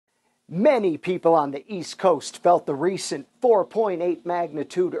Many people on the East Coast felt the recent 4.8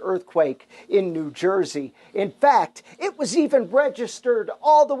 magnitude earthquake in New Jersey. In fact, it was even registered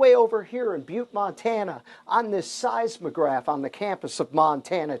all the way over here in Butte, Montana, on this seismograph on the campus of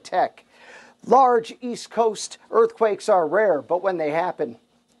Montana Tech. Large East Coast earthquakes are rare, but when they happen,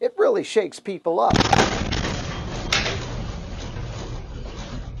 it really shakes people up.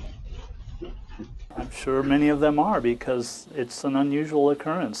 I'm sure many of them are, because it's an unusual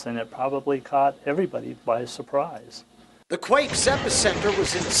occurrence and it probably caught everybody by surprise. The quake's epicenter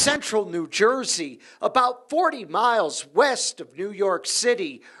was in central New Jersey, about 40 miles west of New York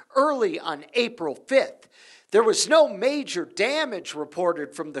City, early on April 5th. There was no major damage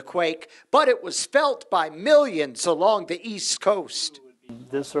reported from the quake, but it was felt by millions along the East Coast.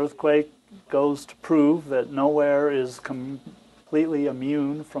 This earthquake goes to prove that nowhere is completely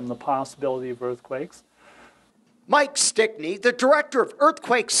immune from the possibility of earthquakes. Mike Stickney, the director of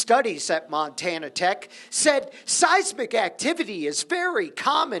earthquake studies at Montana Tech, said seismic activity is very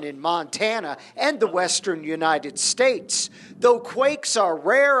common in Montana and the western United States. Though quakes are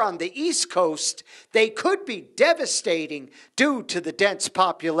rare on the East Coast, they could be devastating due to the dense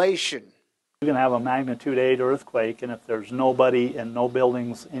population. You can have a magnitude 8 earthquake, and if there's nobody and no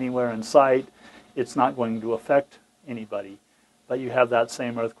buildings anywhere in sight, it's not going to affect anybody. But you have that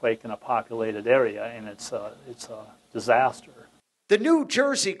same earthquake in a populated area, and it's a disaster. The New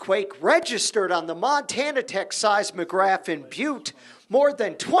Jersey quake registered on the Montana Tech seismograph in Butte, more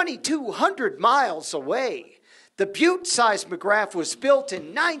than 2,200 miles away. The Butte seismograph was built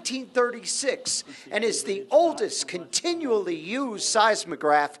in 1936 and is the oldest continually used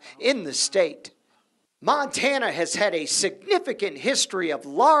seismograph in the state. Montana has had a significant history of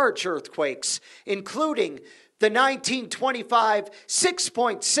large earthquakes, including the 1925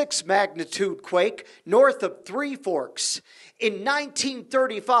 6.6 magnitude quake north of Three Forks. In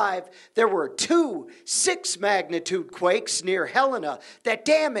 1935, there were 2 6 magnitude quakes near Helena that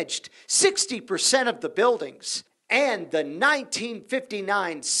damaged 60% of the buildings, and the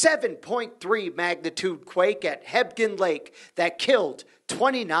 1959 7.3 magnitude quake at Hebgen Lake that killed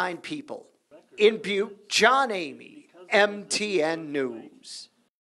 29 people. In Butte, John Amy, MTN News.